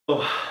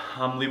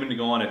I'm leaving to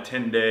go on a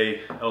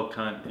 10-day elk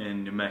hunt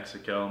in New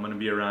Mexico. I'm going to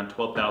be around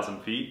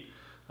 12,000 feet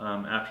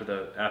after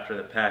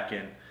the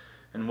pack-in.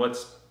 And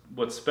what's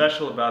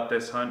special about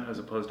this hunt, as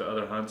opposed to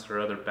other hunts or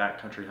other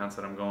backcountry hunts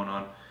that I'm going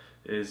on,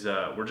 is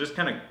we're just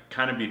kind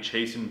of be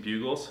chasing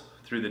bugles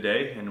through the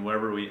day, and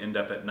wherever we end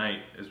up at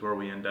night is where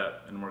we end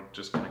up. And we're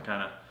just going to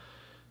kind of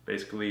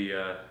basically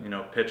you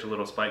know, pitch a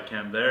little spike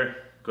camp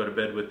there, go to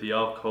bed with the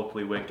elk,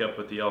 hopefully wake up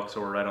with the elk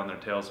so we're right on their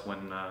tails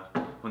when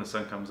the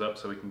sun comes up,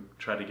 so we can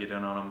try to get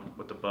in on them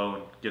with the bow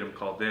and get them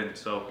called in.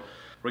 So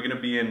we're going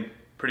to be in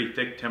pretty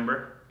thick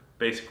timber,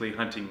 basically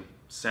hunting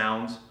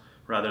sounds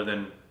rather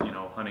than, you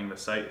know, hunting the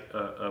sight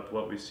of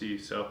what we see.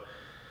 So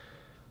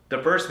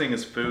the first thing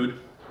is food.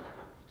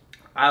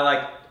 I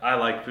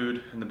like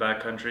food in the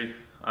backcountry.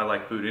 I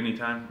like food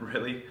anytime,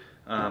 really.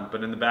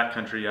 But in the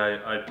backcountry,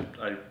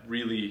 I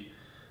really,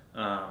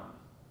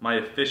 my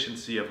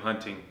efficiency of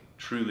hunting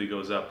truly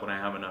goes up when I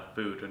have enough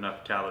food,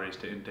 enough calories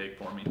to intake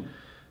for me.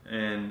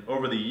 And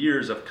over the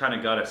years, I've kind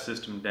of got a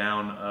system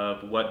down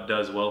of what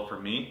does well for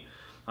me.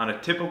 On a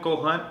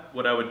typical hunt,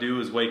 what I would do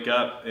is wake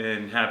up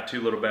and have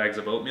 2 little bags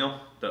of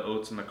oatmeal. The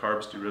oats and the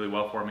carbs do really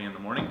well for me in the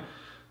morning.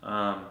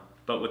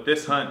 But with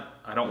this hunt,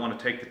 I don't want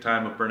to take the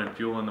time of burning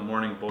fuel in the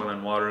morning,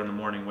 boiling water in the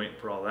morning, waiting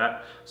for all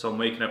that. So I'm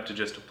waking up to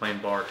just a plain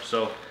bar.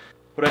 So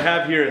what I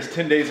have here is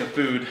 10 days of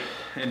food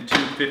in 2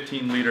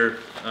 15-liter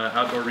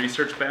outdoor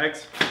research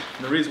bags.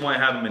 And the reason why I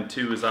have them in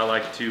 2 is I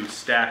like to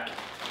stack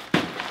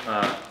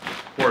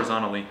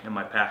horizontally in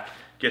my pack,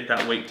 get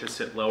that weight to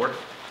sit lower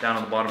down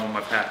on the bottom of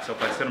my pack. So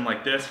if I sit them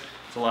like this,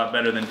 it's a lot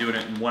better than doing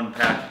it in one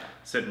pack,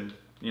 sitting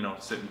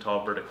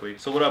tall vertically.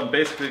 So what I'm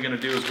basically going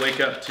to do is wake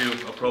up to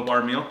a Pro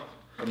Bar meal.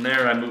 From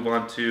there, I move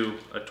on to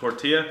a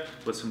tortilla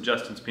with some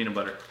Justin's peanut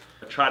butter.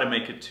 I try to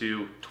make it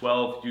to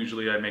 12.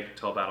 Usually I make it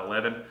till about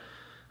 11,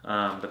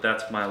 but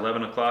that's my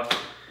 11 o'clock.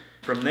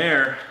 From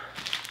there,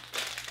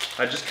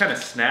 I just kind of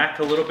snack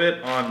a little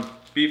bit on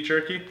beef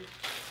jerky.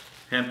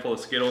 Handful of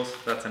Skittles,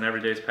 that's an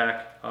everyday's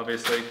pack,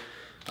 obviously.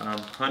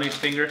 Honey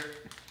stinger,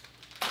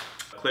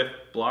 Cliff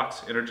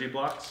blocks, energy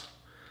blocks,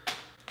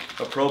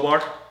 a Pro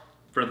Bar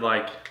for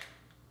like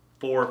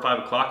 4 or 5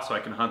 o'clock so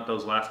I can hunt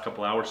those last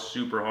couple hours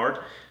super hard.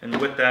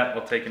 And with that,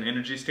 I'll take an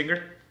energy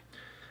stinger.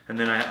 And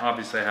then I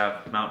obviously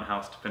have Mountain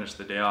House to finish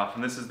the day off.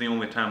 And this is the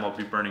only time I'll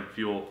be burning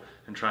fuel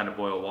and trying to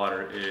boil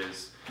water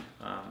is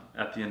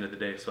at the end of the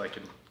day, so I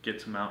can get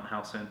some Mountain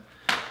House in.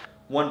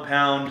 1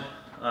 pound,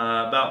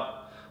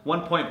 about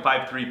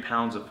 1.53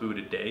 pounds of food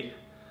a day.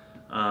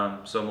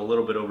 So I'm a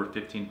little bit over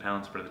 15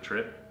 pounds for the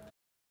trip.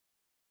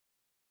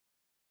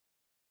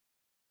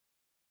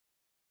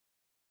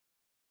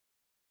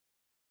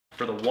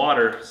 For the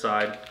water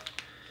side,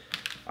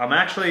 I'm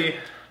actually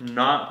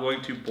not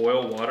going to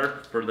boil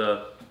water for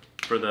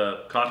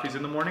the coffees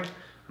in the morning.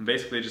 I'm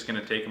basically just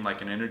gonna take them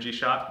like an energy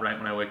shot right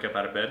when I wake up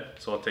out of bed.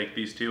 So I'll take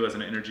these 2 as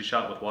an energy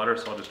shot with water.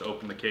 So I'll just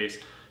open the case,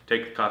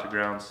 take the coffee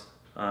grounds,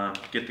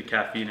 get the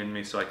caffeine in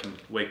me so I can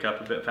wake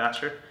up a bit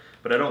faster.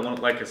 But I don't want,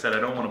 like I said, I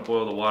don't want to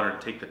boil the water and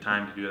take the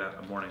time to do that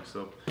in the morning.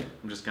 So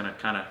I'm just gonna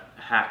kind of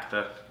hack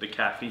the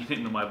caffeine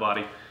into my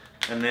body.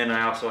 And then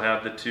I also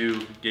have the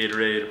 2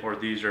 Gatorade, or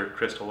these are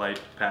Crystal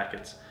Light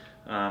packets.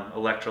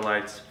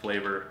 Electrolytes,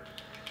 flavor.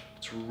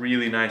 It's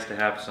really nice to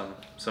have some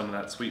of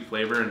that sweet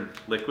flavor and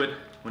liquid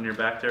when you're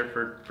back there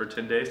for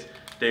 10 days.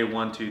 Day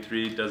 1, 2,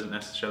 3 doesn't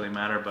necessarily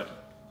matter,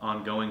 but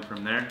ongoing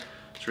from there,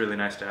 it's really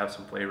nice to have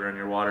some flavor in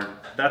your water.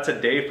 That's a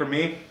day for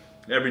me.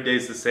 Every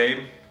day's the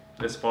same.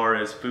 As far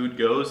as food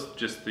goes,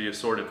 just the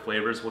assorted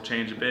flavors will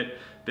change a bit.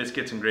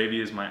 Biscuits and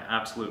gravy is my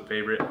absolute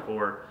favorite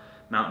for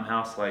Mountain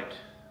House. Like,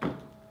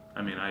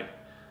 I mean, I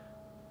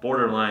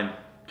borderline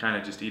kind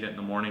of just eat it in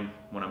the morning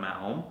when I'm at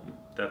home.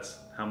 That's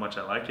how much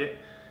I like it.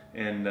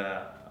 And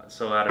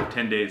so out of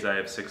 10 days, I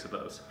have 6 of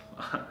those.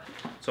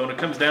 So when it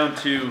comes down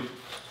to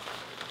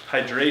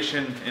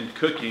hydration and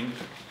cooking,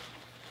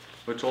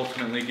 which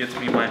ultimately gets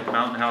me my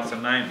Mountain House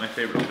at night, my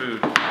favorite food,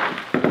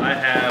 I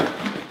have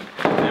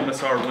an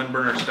MSR wind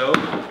burner stove.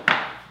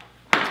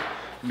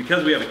 And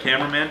because we have a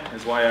cameraman,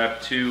 is why I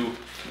have two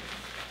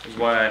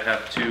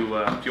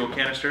fuel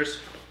canisters.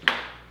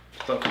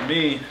 But for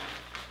me,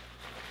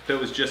 if it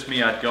was just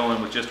me, I'd go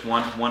in with just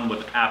one. One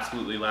would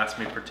absolutely last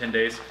me for 10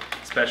 days,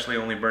 especially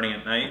only burning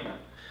at night.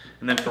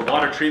 And then for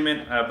water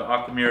treatment, I have the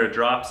Aquamira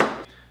drops,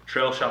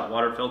 trail shot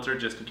water filter,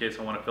 just in case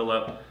I want to fill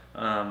up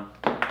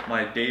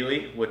my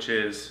daily, which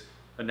is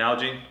a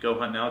Nalgene,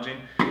 goHUNT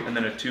Nalgene, and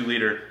then a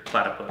 2-liter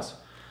platypus.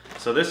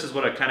 So this is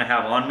what I kind of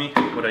have on me.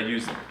 What I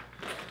use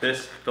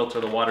this,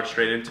 filter the water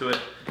straight into it.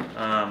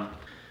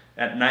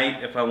 At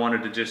night, if I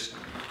wanted to just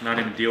not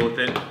even deal with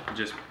it,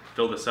 just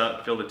fill this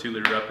up, fill the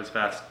 2-liter up as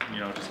fast, you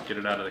know, just get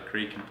it out of the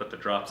creek and put the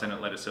drops in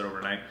it, let it sit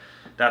overnight.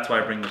 That's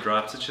why I bring the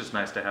drops. It's just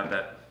nice to have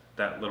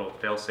that little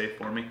fail safe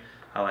for me.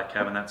 I like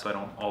having that so I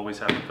don't always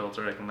have to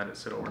filter. I can let it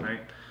sit overnight.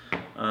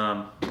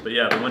 But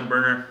yeah, the wind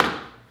burner,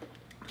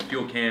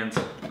 fuel cans,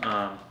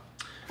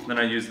 then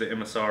I use the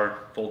MSR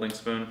folding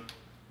spoon,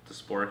 the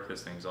Spork.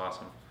 This thing's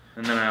awesome.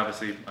 And then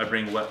I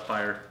bring wet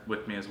fire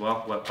with me as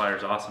well. Wet fire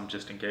is awesome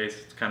just in case.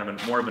 It's kind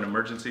of more of an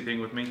emergency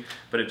thing with me,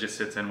 but it just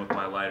sits in with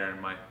my lighter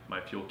and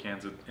my fuel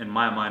cans. In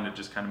my mind, it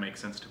just kind of makes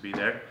sense to be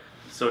there.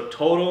 So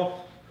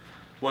total,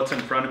 what's in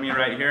front of me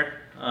right here,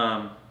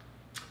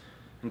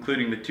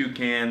 including the 2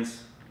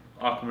 cans,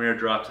 Aquamarine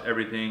drops,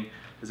 everything,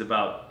 is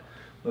about,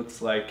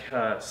 looks like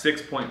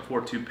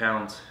 6.42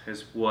 pounds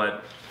is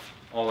what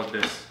all of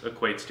this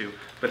equates to.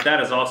 But that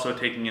is also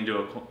taking into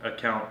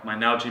account my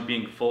Nalgene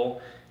being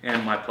full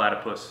and my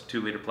platypus,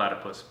 2-liter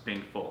platypus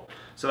being full.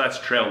 So that's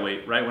trail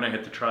weight. Right when I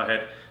hit the trail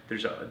head,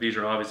 these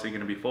are obviously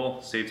gonna be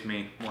full. Saves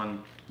me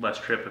one less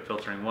trip of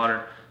filtering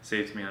water,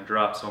 saves me on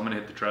drop. So I'm gonna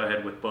hit the trail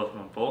head with both of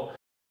them full.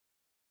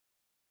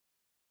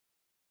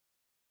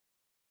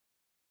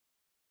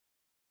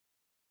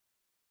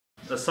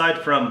 Aside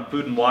from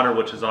food and water,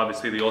 which is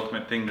obviously the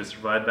ultimate thing to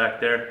survive back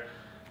there,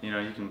 you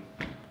know, you can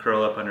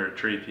curl up under a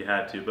tree if you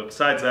had to. But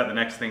besides that, the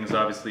next thing is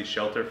obviously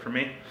shelter for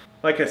me.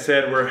 Like I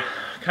said, we're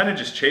kind of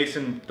just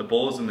chasing the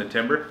bulls in the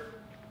timber.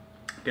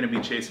 Gonna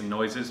be chasing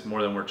noises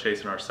more than we're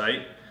chasing our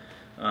sight.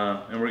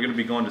 And we're gonna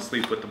be going to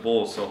sleep with the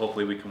bulls, so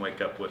hopefully we can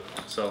wake up with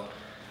them. So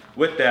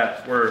with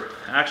that, we're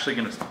actually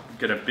gonna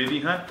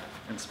bivy hunt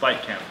and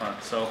spike camp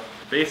hunt. So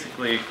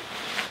basically,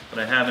 what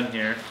I have in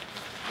here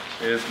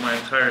is my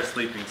entire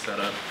sleeping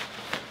setup.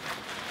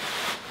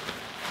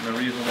 And the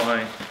reason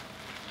why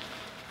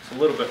it's a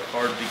little bit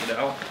hard to get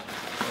out,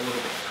 a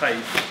little bit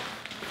tight,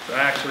 so I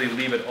actually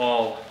leave it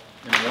all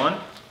in one.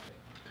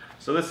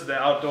 So this is the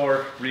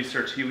outdoor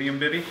research helium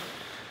bivy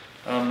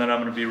that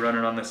I'm going to be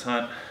running on this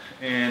hunt.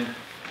 And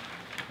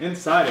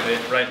inside of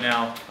it right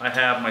now, I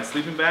have my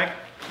sleeping bag,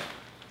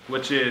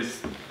 which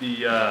is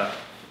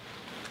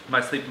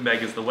my sleeping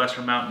bag is the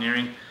Western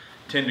Mountaineering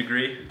 10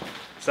 degree.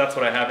 So that's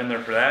what I have in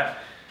there for that.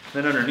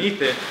 Then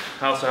underneath it,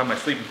 I also have my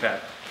sleeping pad.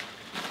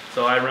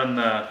 So I run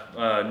the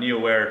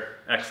NeoWare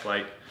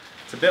X-Lite.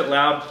 It's a bit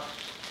loud,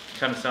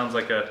 kind of sounds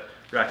like a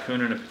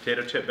raccoon in a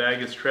potato chip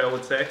bag, as Trail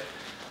would say.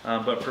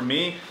 But for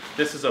me,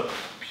 this is a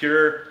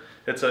pure,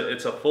 it's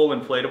a full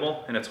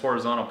inflatable, and it's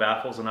horizontal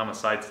baffles, and I'm a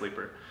side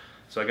sleeper.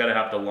 So I gotta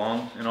have the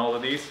long in all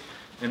of these.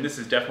 And this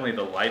is definitely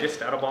the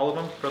lightest out of all of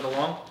them for the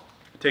long.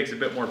 It takes a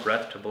bit more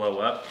breath to blow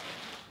up.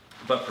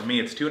 But for me,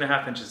 it's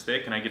 2.5 inches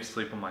thick, and I get to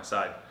sleep on my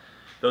side.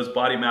 Those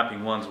body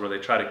mapping ones where they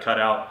try to cut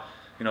out,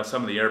 you know,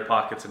 some of the air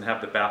pockets and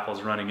have the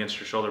baffles run against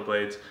your shoulder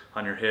blades,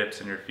 on your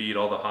hips and your feet,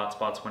 all the hot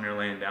spots when you're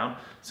laying down.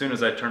 As soon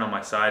as I turn on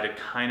my side, it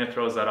kind of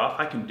throws that off.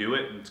 I can do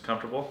it and it's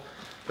comfortable,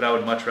 but I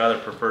would much rather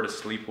prefer to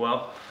sleep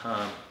well.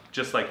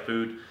 Just like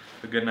food,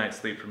 a good night's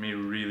sleep for me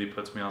really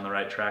puts me on the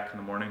right track in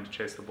the morning to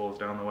chase the bulls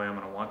down the way I'm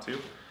gonna want to.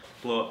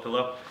 Blow up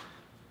pillow,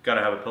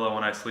 gotta have a pillow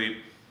when I sleep.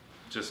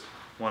 Just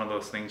one of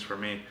those things for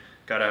me.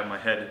 Gotta have my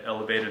head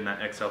elevated, and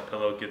that XL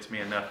pillow gets me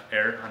enough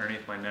air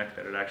underneath my neck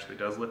that it actually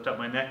does lift up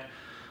my neck.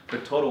 The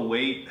total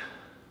weight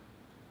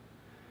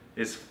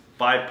is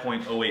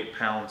 5.08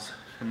 pounds,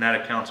 and that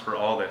accounts for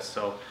all this.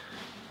 So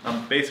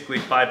basically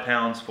 5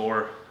 pounds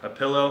for a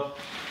pillow,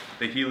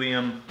 the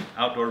helium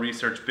outdoor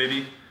research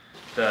bivy,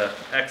 the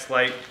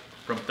X-Lite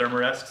from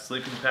Thermarest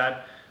sleeping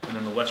pad, and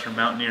then the Western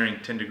Mountaineering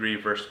 10 degree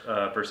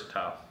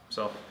versatile.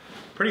 So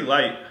pretty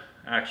light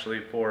actually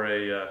for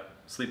a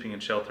sleeping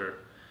and shelter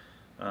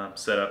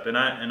setup. And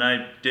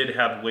I did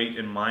have weight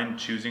in mind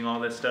choosing all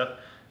this stuff,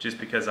 just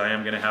because I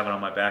am gonna have it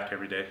on my back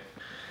every day.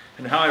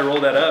 And how I roll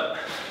that up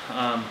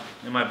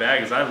in my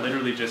bag is I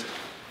literally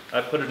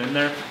I put it in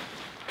there.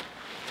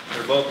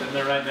 They're both in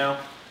there right now,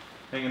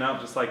 hanging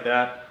out just like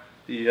that.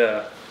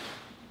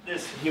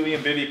 This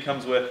helium bivy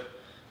comes with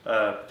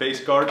a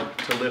face guard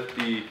to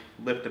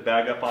lift the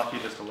bag up off you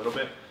just a little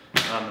bit.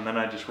 And then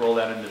I just roll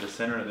that into the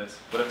center of this.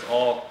 But it's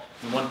all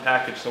in one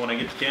package, so when I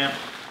get to camp,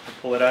 I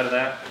pull it out of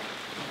that,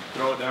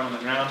 throw it down on the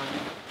ground,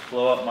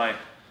 blow up my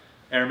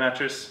air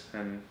mattress,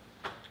 and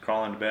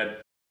crawl into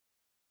bed.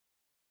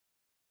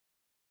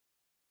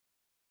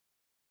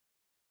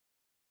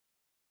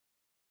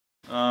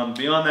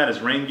 Beyond that is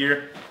rain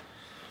gear.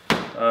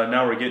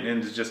 Now we're getting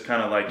into just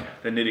kind of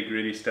like the nitty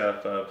gritty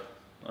stuff of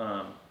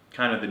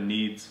kind of the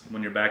needs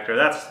when you're back there.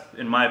 That's,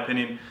 in my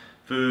opinion,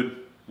 food,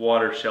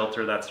 water,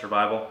 shelter, that's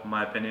survival, in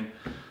my opinion.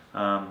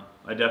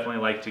 I definitely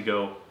like to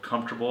go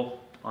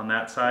comfortable on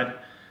that side.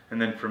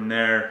 And then from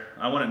there,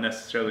 I wouldn't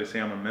necessarily say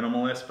I'm a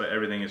minimalist, but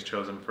everything is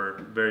chosen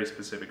for very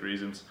specific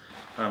reasons.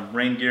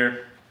 Rain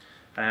gear,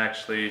 I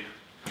actually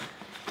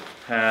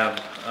have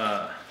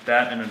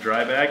that in a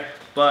dry bag,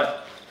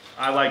 but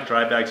I like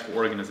dry bags for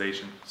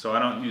organization. So I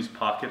don't use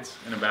pockets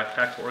in a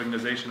backpack for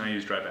organization, I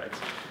use dry bags.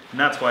 And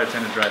that's why it's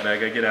in a dry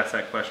bag. I get asked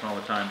that question all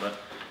the time, but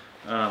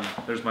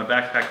there's my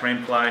backpack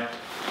rainfly,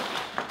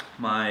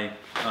 my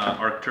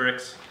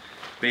Arcturix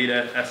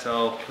Beta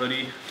SL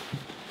hoodie,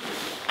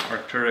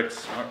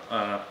 Arcturix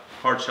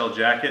hard shell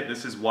jacket.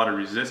 This is water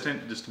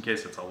resistant, just in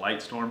case it's a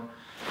light storm.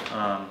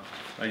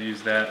 I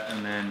use that,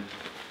 and then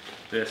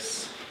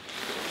this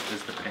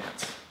is the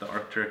pants, the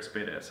Arcturix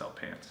Beta SL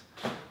pants.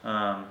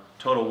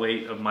 Total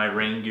weight of my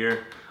rain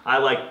gear. I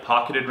like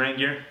pocketed rain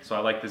gear, so I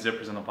like the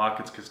zippers in the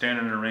pockets, because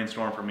standing in a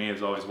rainstorm for me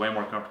is always way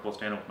more comfortable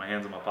standing with my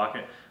hands in my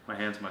pocket. my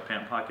hands in my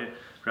pant pocket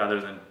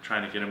rather than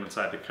trying to get them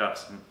inside the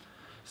cuffs and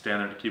stand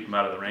there to keep them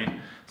out of the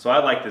rain. So I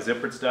like the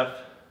zippered stuff,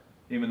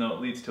 even though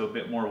it leads to a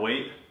bit more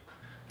weight.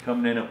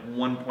 Coming in at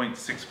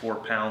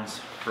 1.64 pounds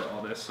for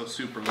all this, so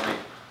super light.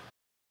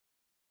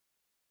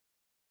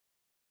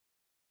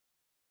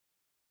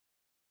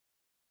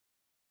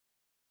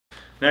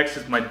 Next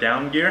is my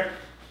down gear,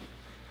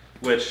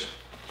 which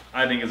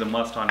I think is a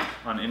must on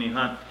any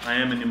hunt. I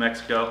am in New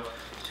Mexico.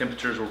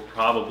 Temperatures will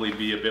probably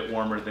be a bit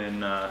warmer than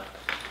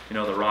you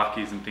know, the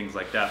Rockies and things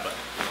like that, but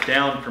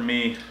down for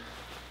me,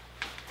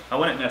 I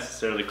wouldn't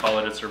necessarily call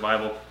it a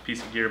survival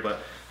piece of gear, but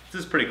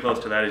this is pretty close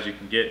to that as you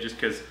can get, just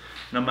because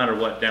no matter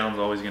what, down's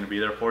always going to be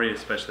there for you,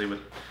 especially with,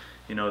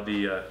 you know,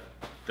 the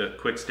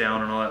quicks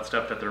down and all that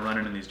stuff that they're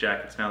running in these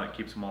jackets now that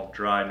keeps them all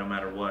dry no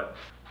matter what.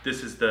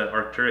 This is the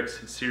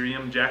Arc'teryx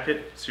Cerium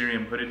jacket,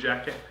 Cerium hooded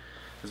jacket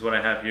is what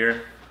I have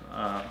here.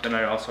 Then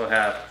I also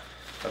have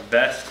a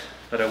vest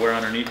that I wear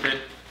underneath it.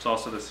 It's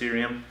also the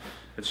Cerium.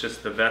 It's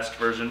just the vest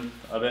version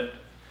of it.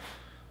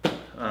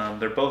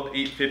 They're both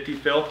 850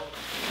 fill.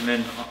 And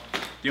then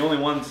the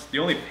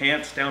only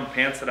pants, down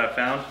pants that I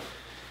found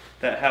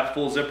that have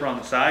full zipper on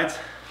the sides,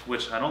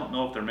 which I don't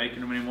know if they're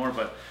making them anymore,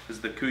 but is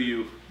the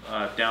KUIU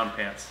down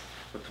pants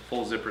with the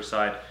full zipper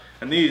side.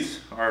 And these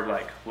are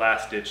like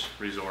last ditch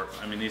resort.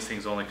 I mean, these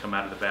things only come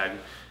out of the bag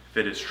if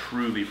it is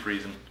truly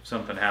freezing.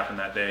 Something happened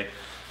that day,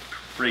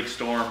 freak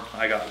storm,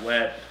 I got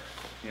wet,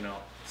 you know,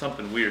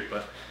 something weird,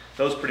 but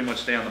those pretty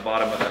much stay on the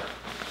bottom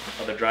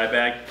of the dry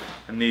bag,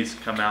 and these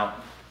come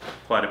out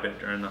quite a bit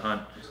during the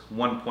hunt.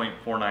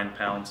 1.49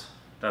 pounds.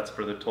 That's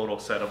for the total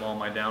set of all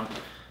my down,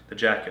 the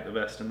jacket, the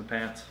vest, and the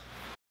pants.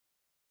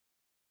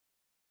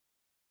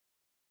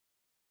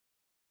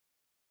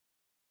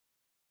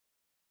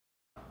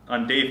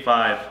 On day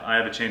 5, I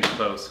have a change of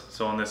clothes.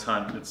 So on this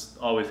hunt, it's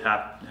always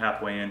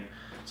halfway in.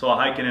 So I'll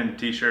hike in a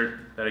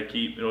t-shirt that I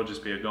keep. It'll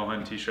just be a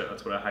goHUNT t-shirt.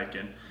 That's what I hike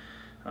in.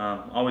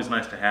 Always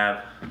nice to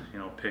have, you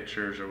know,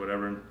 pictures or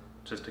whatever,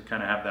 just to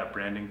kind of have that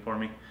branding for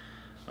me.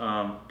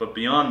 But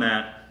beyond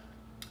that,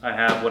 I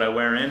have what I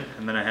wear in,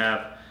 and then I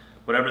have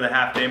whatever the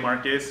half day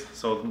mark is.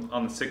 So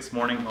on the 6th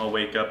morning, I'll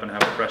wake up and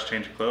have a fresh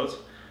change of clothes.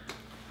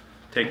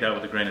 Take that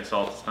with a grain of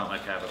salt. It's not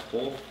like I have a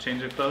full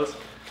change of clothes.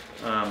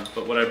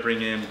 But what I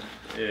bring in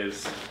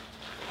is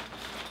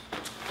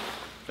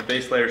a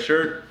base layer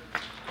shirt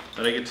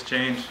that I get to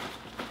change,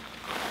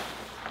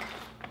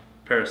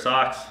 a pair of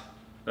socks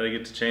that I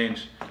get to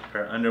change, a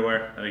pair of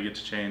underwear that I get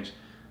to change,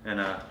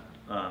 and a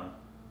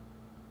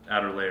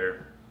outer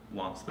layer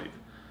long sleeve.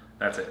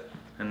 That's it.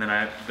 And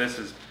then this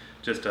is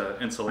just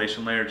an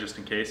insulation layer just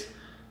in case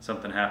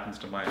something happens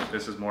to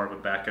this is more of a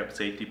backup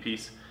safety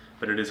piece,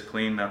 but it is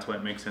clean. That's why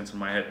it makes sense in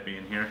my head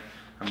being here.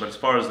 But as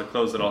far as the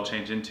clothes that I'll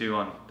change into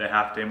on the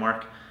half day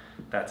mark,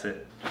 that's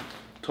it.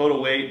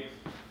 Total weight,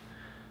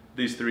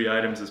 these 3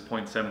 items is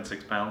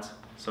 0.76 pounds,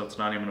 so it's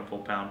not even a full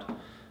pound.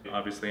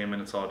 Obviously, I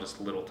mean, it's all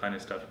just little tiny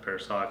stuff, a pair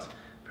of socks,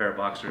 a pair of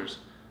boxers,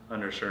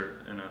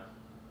 undershirt, and a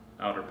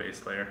outer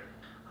base layer.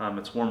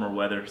 It's warmer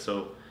weather,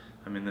 so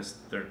I mean,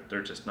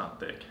 they're just not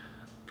thick.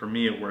 For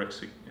me, it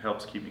works. It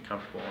helps keep me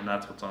comfortable, and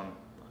that's what's on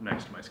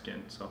next to my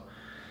skin. So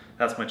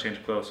that's my change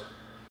of clothes.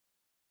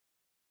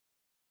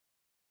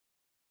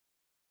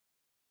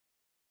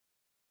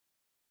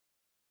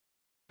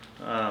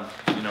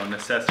 You know,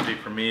 necessity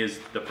for me is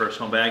the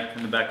personal bag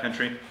in the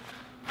backcountry.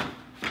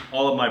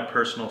 All of my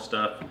personal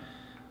stuff,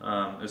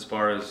 as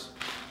far as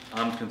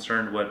I'm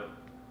concerned, what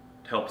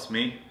helps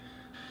me,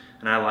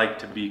 and I like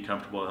to be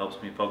comfortable. It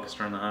helps me focus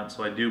during the hunt,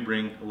 so I do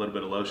bring a little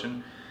bit of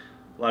lotion.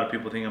 A lot of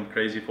people think I'm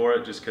crazy for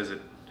it just because it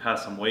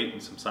has some weight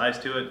and some size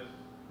to it.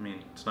 I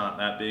mean, it's not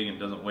that big and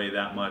doesn't weigh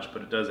that much,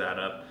 but it does add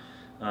up.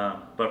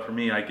 But for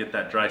me, I get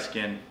that dry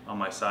skin on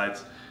my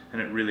sides,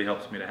 and it really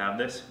helps me to have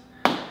this.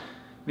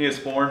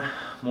 Neosporin,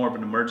 more of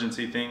an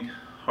emergency thing.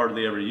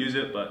 Hardly ever use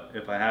it, but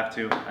if I have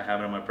to, I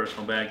have it in my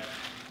personal bag.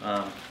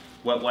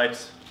 Wet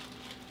wipes,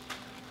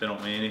 they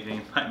don't weigh anything.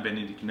 In my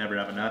opinion, you can never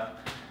have enough.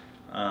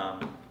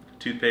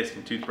 Toothpaste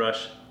and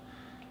toothbrush,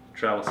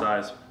 travel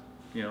size,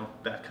 you know,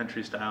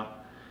 backcountry style.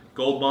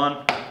 Gold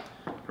Bond,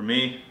 for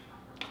me,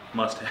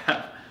 must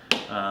have.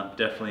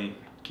 Definitely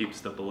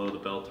keeps the below the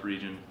belt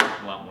region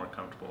a lot more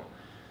comfortable.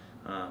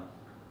 You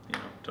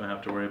know, don't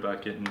have to worry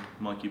about getting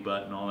monkey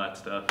butt and all that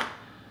stuff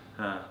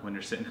when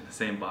you're sitting in the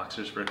same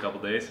boxers for a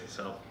couple days.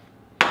 So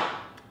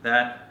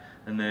that,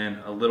 and then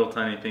a little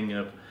tiny thing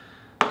of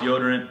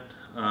deodorant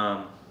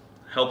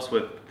helps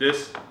with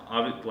this.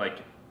 Like,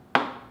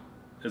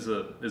 is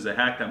a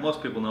hack that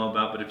most people know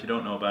about, but if you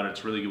don't know about it,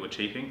 it's really good with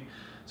chafing.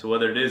 So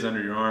whether it is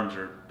under your arms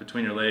or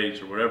between your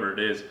legs or wherever it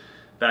is,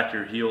 back of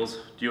your heels,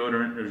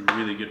 deodorant is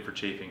really good for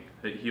chafing.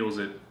 It heals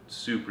it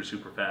super,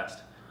 super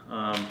fast.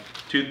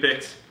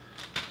 Toothpicks,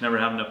 never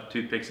have enough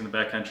toothpicks in the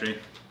backcountry. In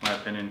my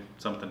opinion,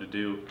 something to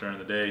do during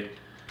the day.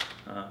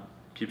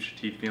 Keeps your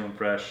teeth feeling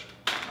fresh.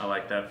 I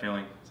like that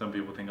feeling. Some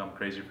people think I'm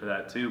crazy for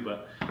that too,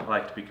 but I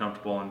like to be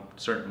comfortable in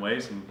certain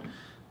ways, and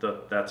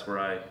that's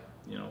where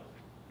you know,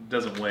 it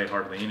doesn't weigh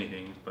hardly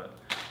anything, but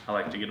I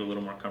like to get a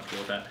little more comfortable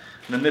with that.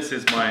 And then this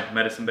is my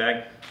medicine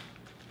bag.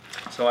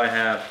 So So I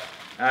have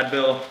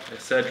Advil,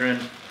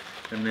 Excedrin,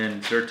 and then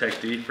Zyrtec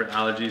D for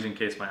allergies in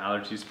case my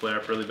allergies flare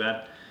up really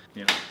bad.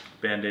 You know,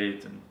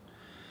 Band-Aids and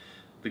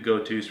the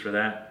go-tos for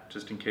that,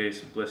 just in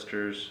case,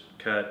 blisters,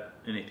 cut,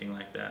 anything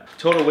like that.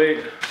 Total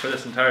weight for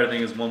this entire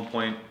thing is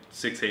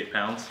 1.68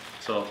 pounds.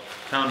 So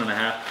pound and a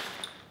half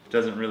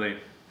doesn't really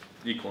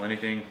equal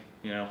anything,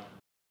 you know.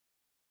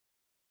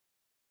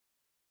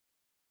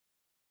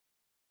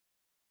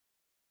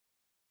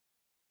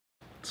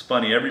 It's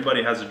funny,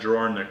 everybody has a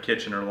drawer in their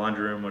kitchen or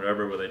laundry room,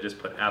 whatever, where they just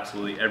put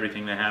absolutely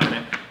everything they have in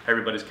it.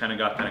 Everybody's kind of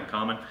got that in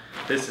common.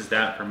 This is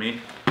that for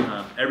me.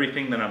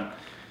 Everything that I'm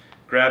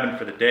grabbing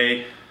for the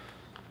day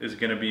is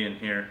gonna be in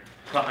here.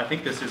 I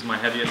think this is my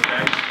heaviest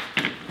bag,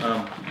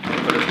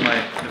 but it's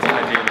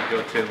my daily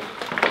go-to.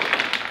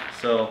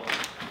 So,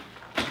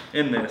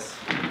 in this,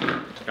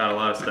 got a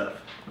lot of stuff.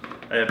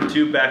 I have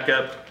 2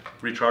 backup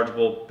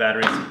rechargeable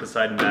batteries,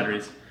 Poseidon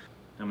batteries.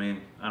 I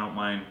mean, I don't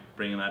mind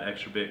bringing that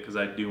extra bit because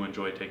I do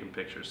enjoy taking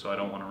pictures, so I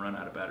don't want to run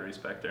out of batteries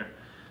back there.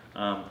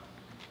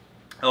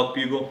 Elk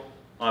bugle,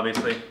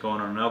 obviously,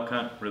 going on an elk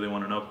hunt, really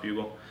want an elk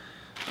bugle.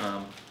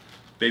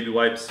 Baby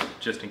wipes,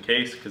 just in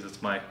case, because it's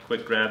my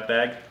quick grab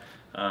bag.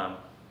 I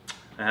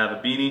have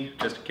a beanie,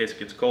 just in case it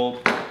gets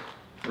cold,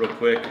 real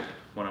quick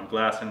when I'm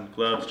glassing.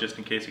 Gloves, just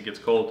in case it gets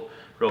cold,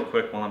 real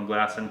quick while I'm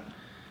glassing.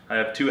 I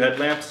have 2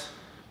 headlamps.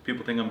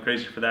 People think I'm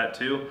crazy for that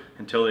too,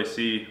 until they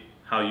see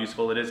how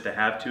useful it is to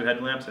have 2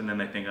 headlamps, and then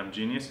they think I'm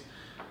genius.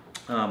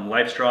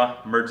 Life straw,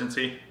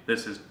 emergency.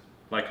 This is,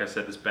 like I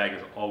said, this bag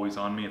is always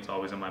on me. It's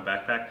always in my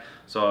backpack.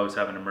 So I always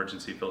have an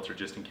emergency filter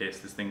just in case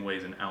this thing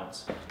weighs an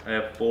ounce. I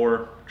have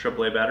 4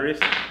 AAA batteries,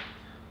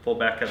 full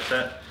backup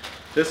set.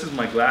 This is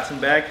my glassing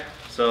bag.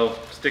 So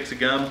sticks of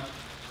gum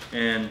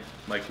and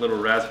like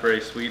little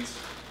raspberry sweets.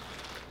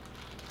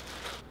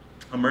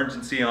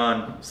 Emergency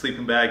on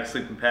sleeping bag,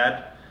 sleeping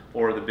pad,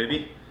 or the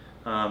bivy.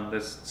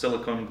 This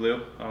silicone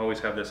glue, I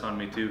always have this on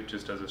me too,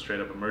 just as a straight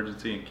up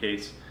emergency in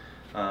case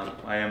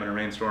I am in a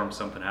rainstorm,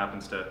 something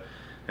happens to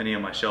any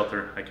of my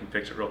shelter, I can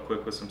fix it real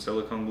quick with some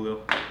silicone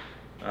glue.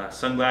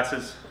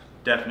 Sunglasses,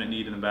 definite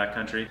need in the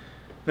backcountry.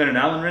 Then an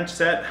Allen wrench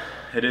set.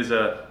 It is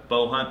a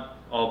bow hunt.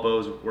 All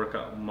bows work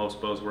off, most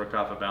bows work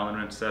off of Allen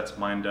wrench sets.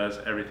 Mine does.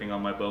 Everything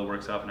on my bow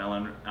works off an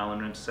Allen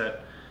wrench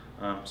set.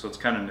 So it's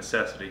kind of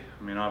necessity.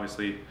 I mean,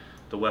 obviously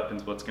the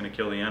weapon's what's going to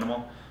kill the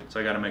animal, so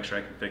I got to make sure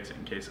I can fix it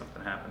in case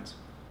something happens.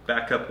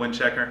 Backup wind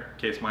checker in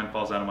case mine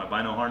falls out of my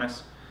bino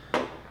harness.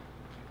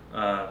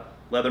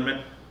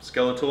 Leatherman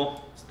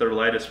Skeletal, it's their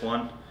lightest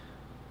one.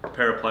 A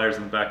pair of pliers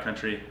in the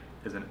backcountry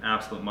is an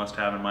absolute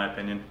must-have in my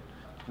opinion.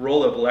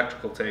 Roll of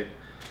electrical tape.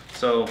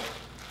 So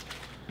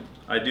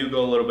I do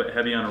go a little bit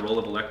heavy on a roll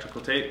of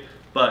electrical tape,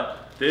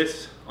 but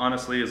this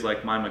honestly is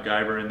like my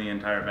MacGyver in the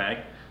entire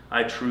bag.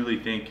 I truly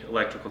think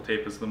electrical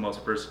tape is the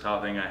most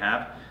versatile thing I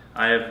have.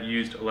 I have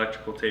used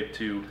electrical tape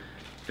to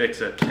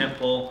fix a tent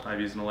pole.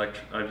 I've used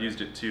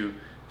it to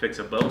fix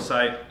a bow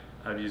sight.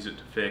 I've used it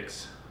to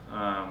fix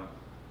a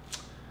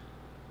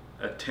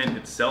tent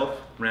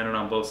itself. Ran it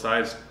on both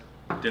sides.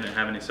 Didn't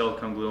have any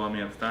silicone glue on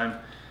me at the time.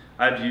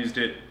 I've used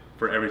it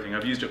for everything.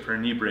 I've used it for a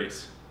knee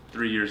brace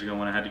 3 years ago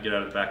when I had to get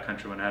out of the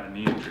backcountry when I had a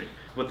knee injury.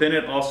 Within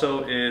it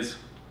also is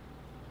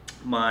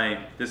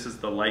this is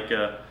the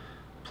Leica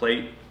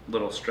plate,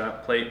 little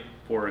strap plate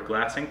for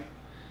glassing.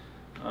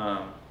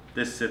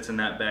 This sits in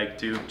that bag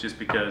too, just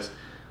because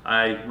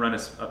I run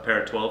a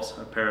pair of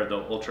 12s, a pair of the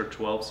Ultra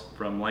 12s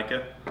from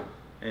Leica,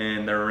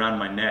 and they're around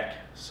my neck.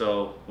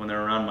 So when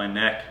they're around my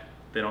neck,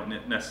 they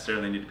don't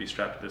necessarily need to be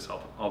strapped to this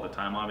all the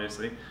time,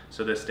 obviously.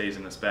 So this stays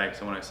in this bag.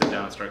 So when I sit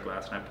down and start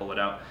glassing, I pull it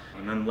out.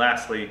 And then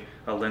lastly,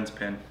 a lens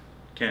pin.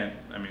 Can't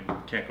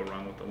go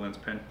wrong with the lens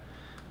pin.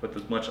 With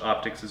as much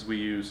optics as we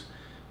use,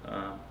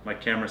 my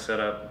camera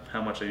setup,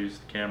 how much I use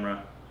the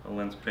camera, a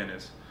lens pin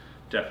is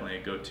definitely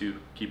a go-to.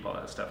 Keep all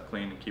that stuff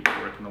clean and keep it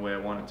working the way I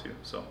want it to.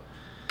 So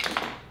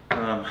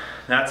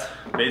that's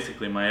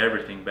basically my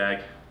everything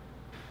bag.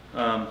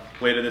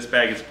 Weight of this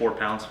bag is 4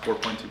 pounds,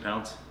 4.2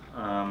 pounds.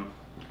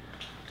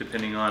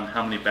 Depending on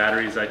how many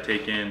batteries I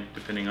take in,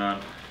 depending on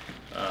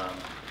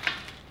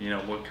you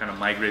know, what kind of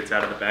migrates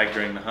out of the bag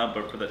during the hunt,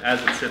 but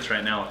as it sits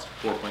right now, it's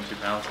 4.2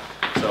 pounds.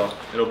 So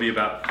it'll be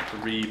about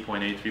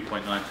 3.8,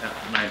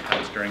 3.9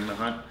 pounds during the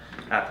hunt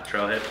at the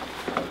trailhead.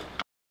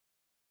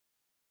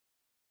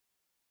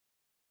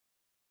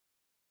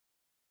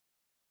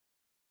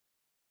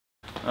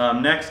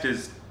 Next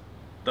is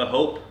the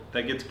Hope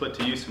that gets put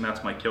to use, and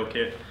that's my kill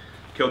kit.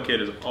 Kill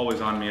kit is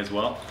always on me as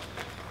well.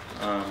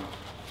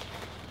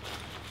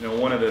 You know,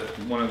 one of the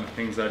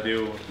things I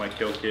do with my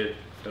kill kit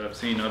that I've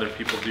seen other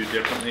people do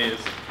differently is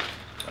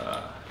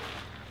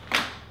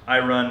I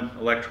run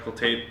electrical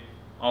tape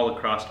all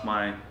across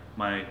my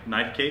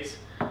knife case.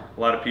 A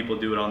lot of people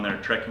do it on their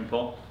trekking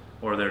pole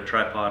or their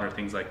tripod or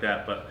things like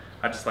that, but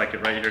I just like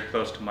it right here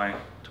close to my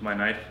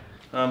knife.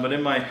 But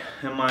in my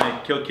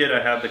kill kit,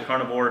 I have the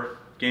carnivore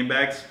game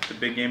bags, the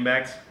big game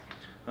bags,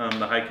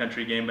 the high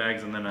country game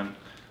bags, and then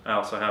I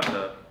also have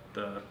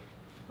the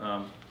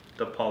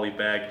poly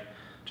bag,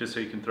 just so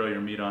you can throw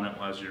your meat on it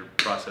while you're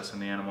processing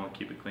the animal and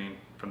keep it clean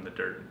from the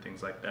dirt and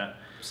things like that.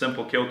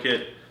 Simple kill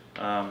kit.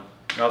 I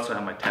also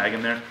have my tag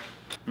in there.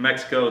 New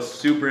Mexico is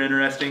super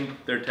interesting,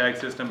 their tag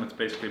system. It's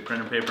basically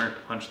printer paper,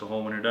 punch the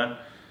hole when you're done.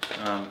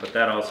 But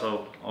that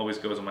also always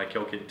goes in my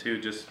kill kit too.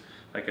 Just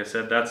like I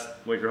said, that's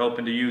what you're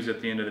hoping to use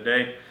at the end of the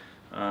day.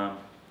 And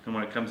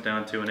when it comes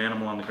down to an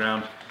animal on the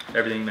ground,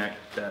 everything that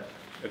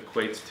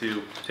equates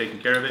to taking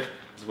care of it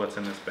is what's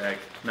in this bag.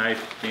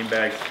 Knife, game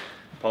bags,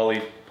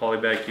 poly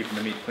bag keeping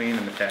the meat clean,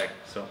 and the tag.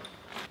 So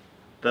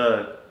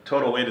the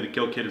total weight of the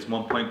kill kit is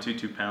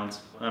 1.22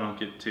 pounds. I don't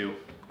get too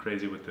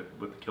crazy with the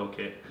kill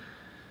kit.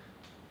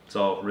 It's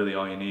really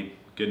all you need.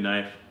 Good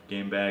knife,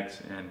 game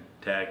bags, and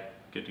tag.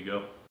 Good to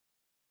go.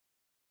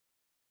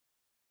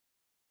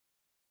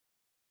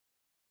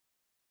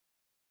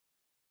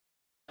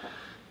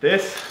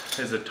 This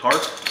is a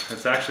tarp.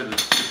 It's actually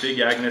the Big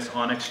Agnes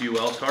Onyx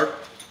UL tarp,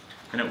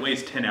 and it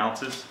weighs 10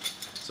 ounces.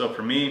 So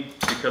for me,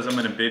 because I'm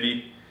in a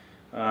bivy,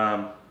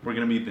 we're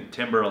gonna be in the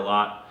timber a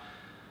lot.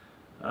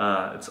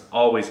 It's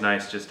always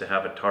nice just to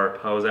have a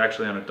tarp. I was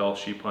actually on a Dolph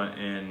sheep hunt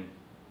in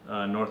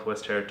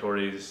Northwest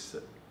Territories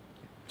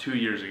 2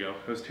 years ago.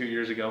 It was 2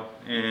 years ago,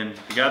 and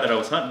the guy that I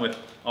was hunting with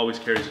always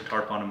carries a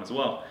tarp on him as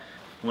well.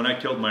 When I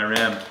killed my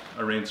ram,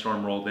 a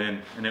rainstorm rolled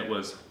in, and it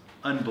was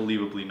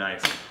unbelievably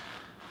nice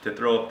to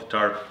throw up the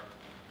tarp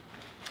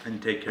and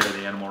take care of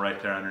the animal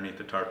right there underneath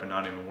the tarp and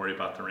not even worry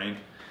about the rain.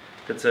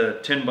 It's a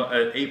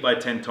 8 by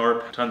 10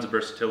 tarp, tons of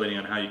versatility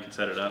on how you can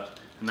set it up,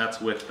 and that's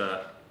with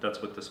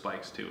the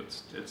spikes too.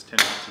 It's 10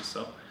 ounces.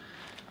 So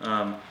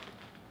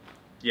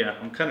yeah,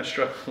 I'm kind of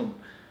struggling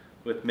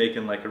with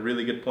making like a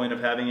really good point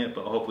of having it,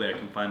 but hopefully I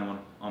can find one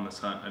on this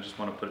hunt. I just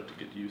want to put it to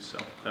good use, so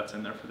that's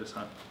in there for this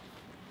hunt.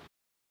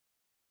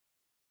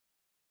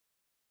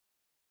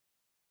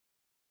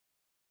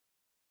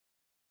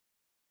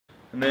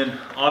 And then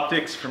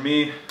optics for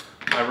me,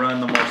 I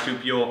run the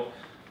marsupial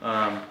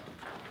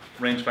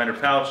rangefinder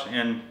pouch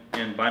and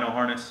bino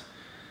harness.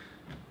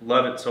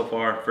 Love it so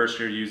far. First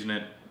year using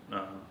it.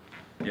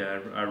 Yeah,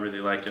 I really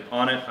like it.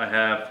 On it, I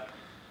have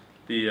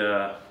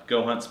the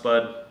goHUNT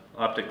Spud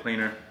optic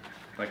cleaner.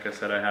 Like I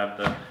said, I have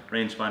the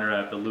rangefinder. I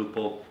have the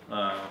Lupul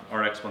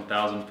RX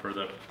 1000 for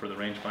the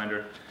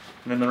rangefinder,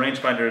 and then the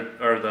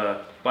rangefinder or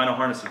the bino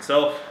harness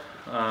itself.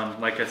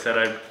 Like I said,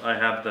 I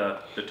have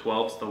the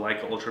 12s, the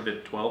Leica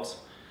Ultravid 12s,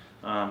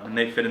 and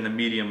they fit in the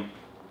medium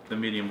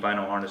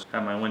bino harness. I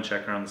have my wind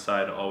checker on the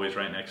side, always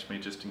right next to me,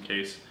 just in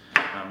case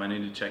I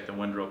need to check the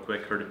wind real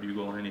quick, heard a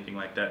bugle or anything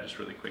like that, just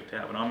really quick to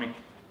have it on me.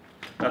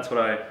 That's what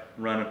I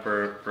run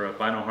for a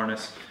bino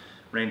harness,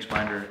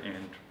 rangefinder,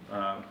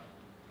 and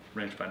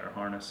rangefinder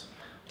harness.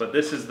 But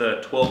this is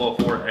the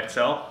 1204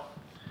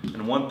 XL,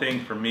 and one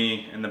thing for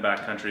me in the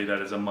backcountry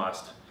that is a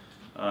must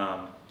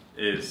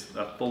is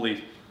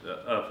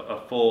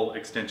a full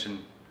extension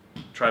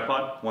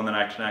tripod, one that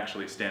I can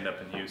actually stand up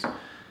and use.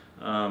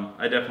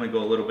 I definitely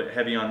go a little bit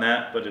heavy on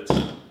that, but it's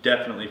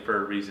definitely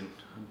for a reason.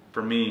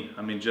 For me,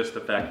 I mean, just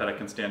the fact that I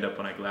can stand up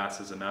when I glass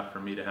is enough for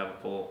me to have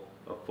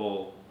a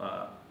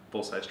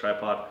full-size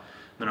tripod.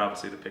 And then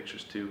obviously the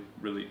pictures too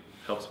really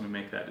helps me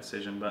make that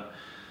decision. But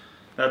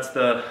that's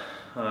the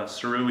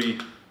Sarui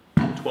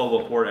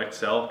 1204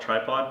 XL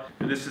tripod.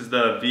 This is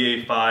the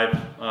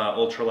VA5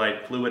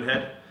 ultralight fluid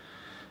head.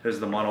 There's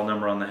the model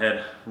number on the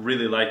head.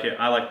 Really like it.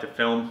 I like to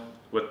film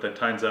with the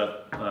Times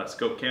Up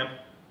scope cam.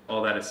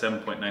 All that is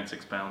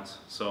 7.96 pounds.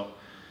 So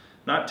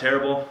not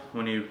terrible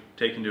when you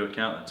take into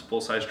account it's a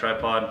full-size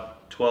tripod,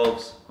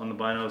 12s on the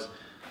binos,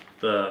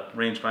 the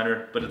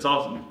rangefinder, but it's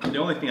also, the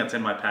only thing that's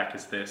in my pack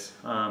is this.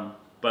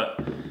 But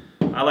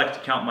I like to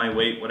count my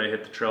weight, what I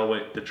hit the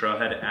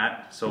trailhead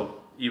at.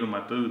 So even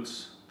my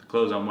boots, the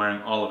clothes I'm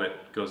wearing, all of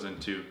it goes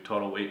into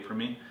total weight for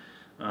me.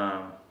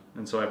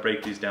 And so I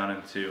break these down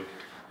into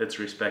its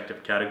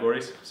respective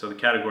categories. So the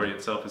category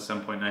itself is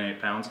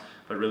 7.98 pounds,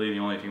 but really the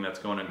only thing that's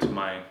going into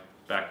my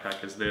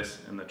backpack is this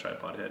and the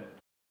tripod head.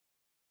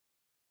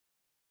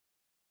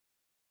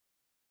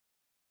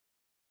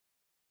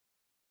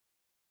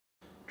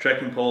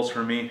 Trekking poles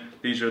for me,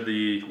 these are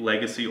the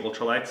Legacy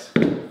Ultralights.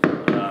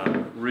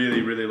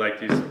 Really like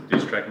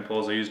these trekking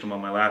poles. I used them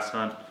on my last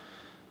hunt.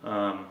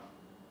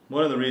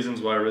 One of the reasons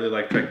why I really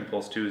like trekking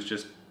poles too is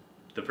just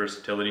the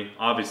versatility.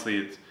 Obviously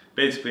it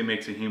basically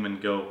makes a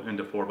human go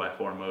into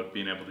 4x4 mode,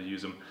 being able to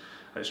use them.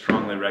 I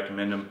strongly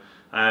recommend them.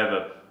 I have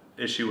an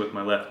issue with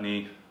my left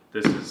knee.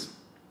 This is,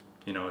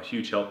 you know, a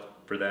huge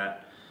help for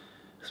that,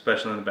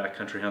 especially in the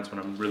backcountry hunts when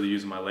I'm really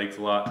using my legs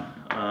a lot.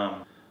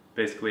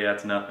 Basically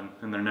adds nothing,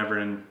 and they're never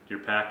in your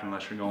pack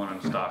unless you're going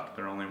on stock.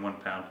 They're only 1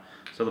 pound.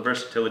 So the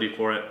versatility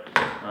for it,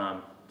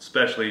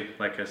 especially,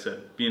 like I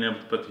said, being able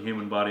to put the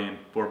human body in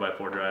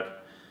 4x4 drive,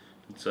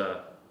 it's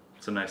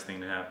a nice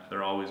thing to have.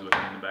 They're always with me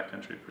in the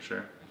backcountry for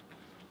sure.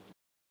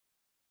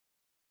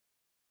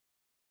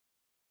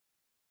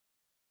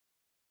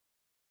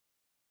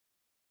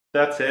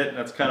 That's it.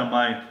 That's kind of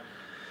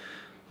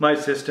my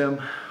system.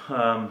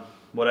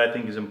 What I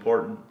think is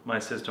important, my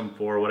system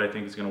for what I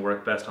think is going to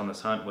work best on this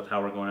hunt with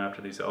how we're going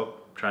after these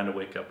elk, trying to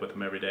wake up with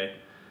them every day.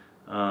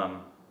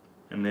 And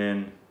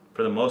then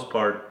for the most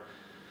part,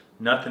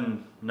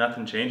 nothing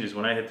changes.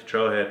 When I hit the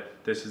trailhead,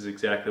 this is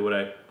exactly what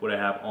I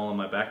have all in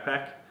my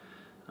backpack.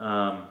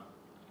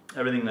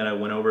 Everything that I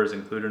went over is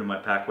included in my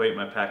pack weight.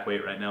 My pack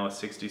weight right now is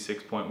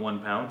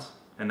 66.1 pounds,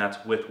 and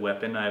that's with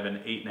weapon. I have an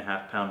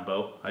 8.5 pound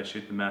bow. I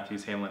shoot the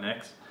Matthews Hamlin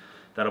X.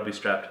 That'll be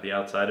strapped to the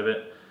outside of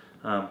it.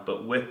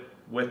 But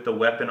with the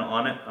weapon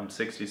on it, I'm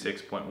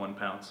 66.1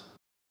 pounds.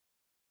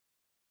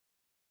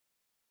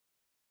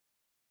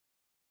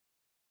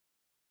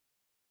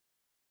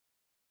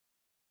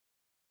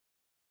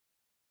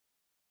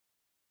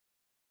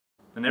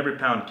 And every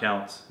pound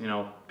counts. You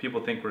know,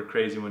 people think we're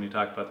crazy when you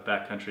talk about the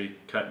backcountry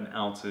cutting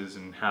ounces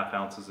and half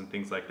ounces and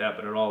things like that,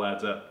 but it all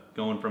adds up.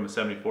 Going from a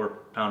 74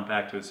 pound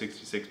pack to a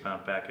 66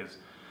 pound pack is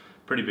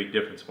a pretty big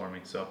difference for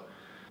me. So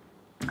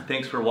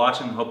thanks for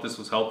watching. Hope this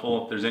was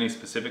helpful. If there's any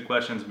specific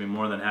questions, I'd be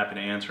more than happy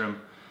to answer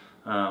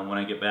them when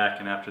I get back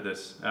and after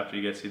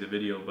you guys see the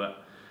video.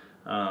 But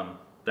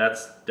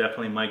that's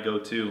definitely my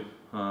go-to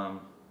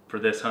for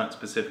this hunt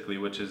specifically,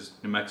 which is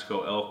New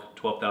Mexico elk,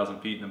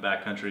 12,000 feet in the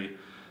backcountry.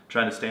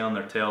 Trying to stay on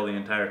their tail the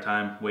entire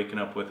time, waking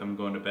up with them,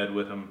 going to bed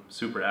with them,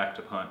 super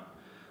active hunt.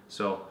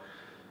 So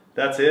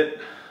that's it.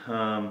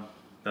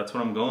 That's what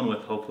I'm going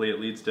with. Hopefully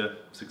it leads to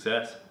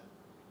success.